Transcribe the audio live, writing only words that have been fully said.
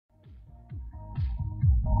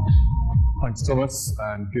Thanks, Thomas,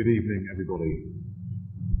 and good evening, everybody.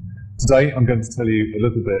 Today, I'm going to tell you a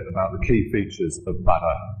little bit about the key features of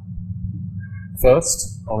Bada.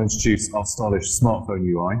 First, I'll introduce our stylish smartphone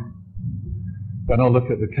UI. Then I'll look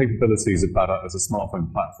at the capabilities of Bada as a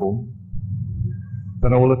smartphone platform.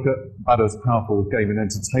 Then I will look at Bada's powerful game and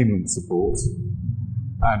entertainment support.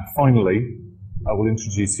 And finally, I will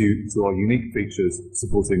introduce you to our unique features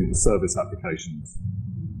supporting service applications.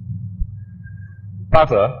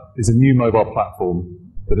 Bada is a new mobile platform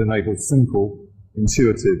that enables simple,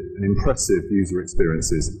 intuitive and impressive user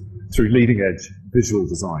experiences through leading-edge visual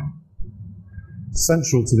design.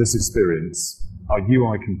 Central to this experience are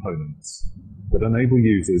UI components that enable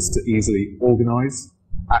users to easily organize,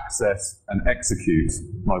 access and execute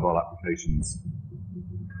mobile applications.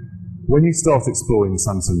 When you start exploring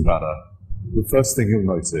Samsung Bada, the first thing you'll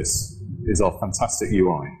notice is our fantastic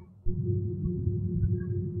UI.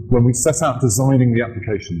 When we set out designing the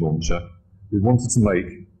application launcher, we wanted to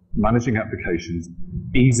make managing applications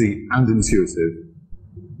easy and intuitive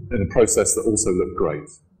in a process that also looked great.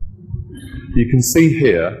 You can see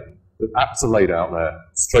here that apps are laid out there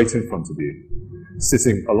straight in front of you,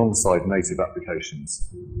 sitting alongside native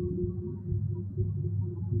applications.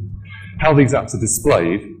 How these apps are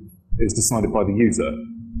displayed is decided by the user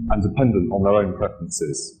and dependent on their own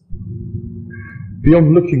preferences.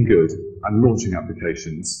 Beyond looking good and launching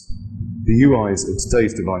applications, the UIs of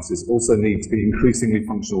today's devices also need to be increasingly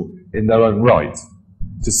functional in their own right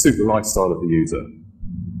to suit the lifestyle of the user.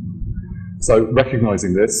 So,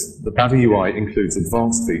 recognizing this, the Bada UI includes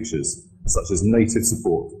advanced features such as native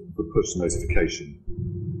support for push notification.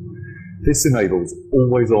 This enables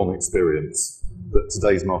always-on experience that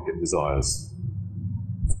today's market desires.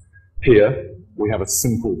 Here, we have a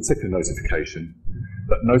simple ticker notification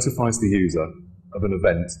that notifies the user of an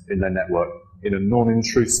event in their network in a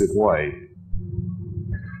non-intrusive way.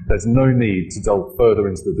 There's no need to delve further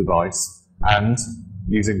into the device, and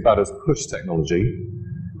using Bada's push technology,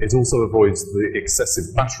 it also avoids the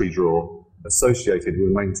excessive battery draw associated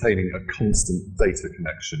with maintaining a constant data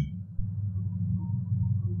connection.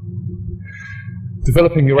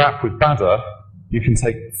 Developing your app with Bada, you can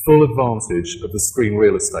take full advantage of the screen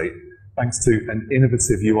real estate thanks to an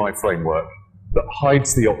innovative UI framework that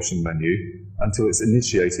hides the option menu until it's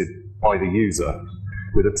initiated by the user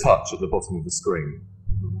with a touch at the bottom of the screen.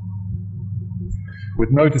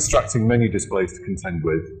 With no distracting menu displays to contend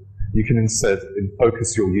with, you can instead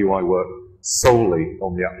focus your UI work solely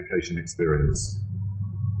on the application experience.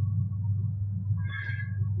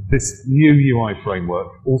 This new UI framework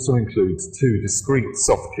also includes two discrete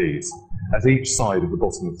soft keys at each side of the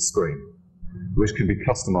bottom of the screen, which can be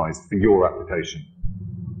customized for your application.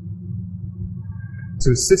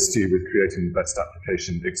 To assist you with creating the best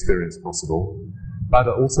application experience possible,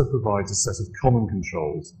 Bada also provides a set of common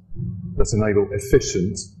controls that enable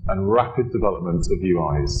efficient and rapid development of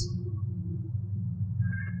UIs.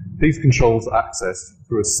 These controls are accessed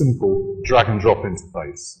through a simple drag-and-drop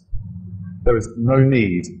interface. There is no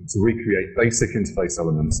need to recreate basic interface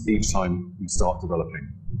elements each time you start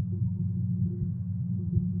developing.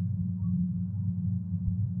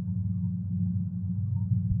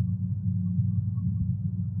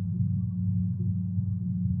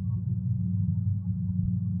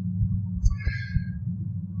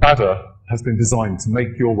 Bada has been designed to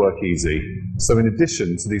make your work easy, so in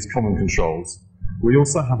addition to these common controls, we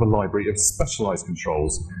also have a library of specialized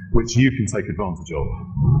controls which you can take advantage of.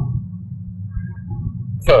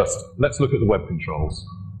 First, let's look at the web controls.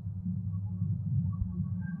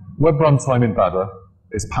 Web runtime in Bada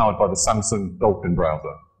is powered by the Samsung Dolphin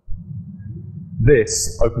browser.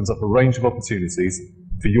 This opens up a range of opportunities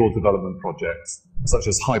for your development projects, such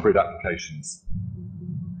as hybrid applications.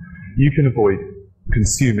 You can avoid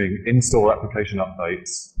consuming in-store application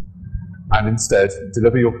updates and instead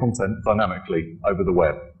deliver your content dynamically over the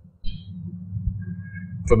web.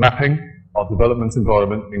 For mapping, our development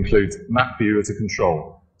environment includes Map View as a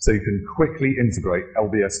control, so you can quickly integrate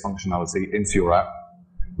LBS functionality into your app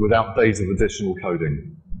without days of additional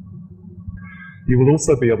coding. You will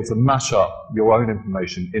also be able to mash up your own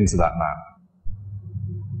information into that map.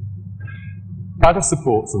 Bada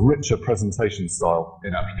supports a richer presentation style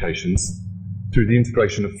in applications through the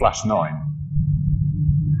integration of Flash 9.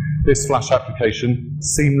 This Flash application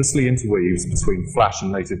seamlessly interweaves between Flash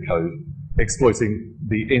and native code, exploiting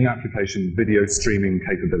the in-application video streaming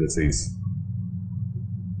capabilities.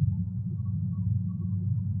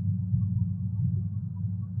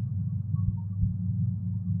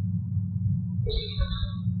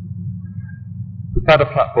 The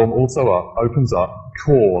Bada platform also opens up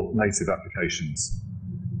core native applications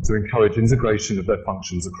to encourage integration of their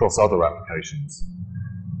functions across other applications.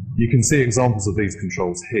 You can see examples of these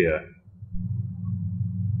controls here.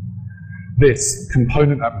 This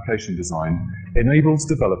component application design enables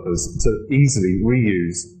developers to easily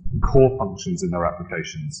reuse core functions in their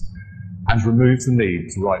applications and removes the need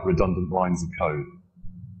to write redundant lines of code.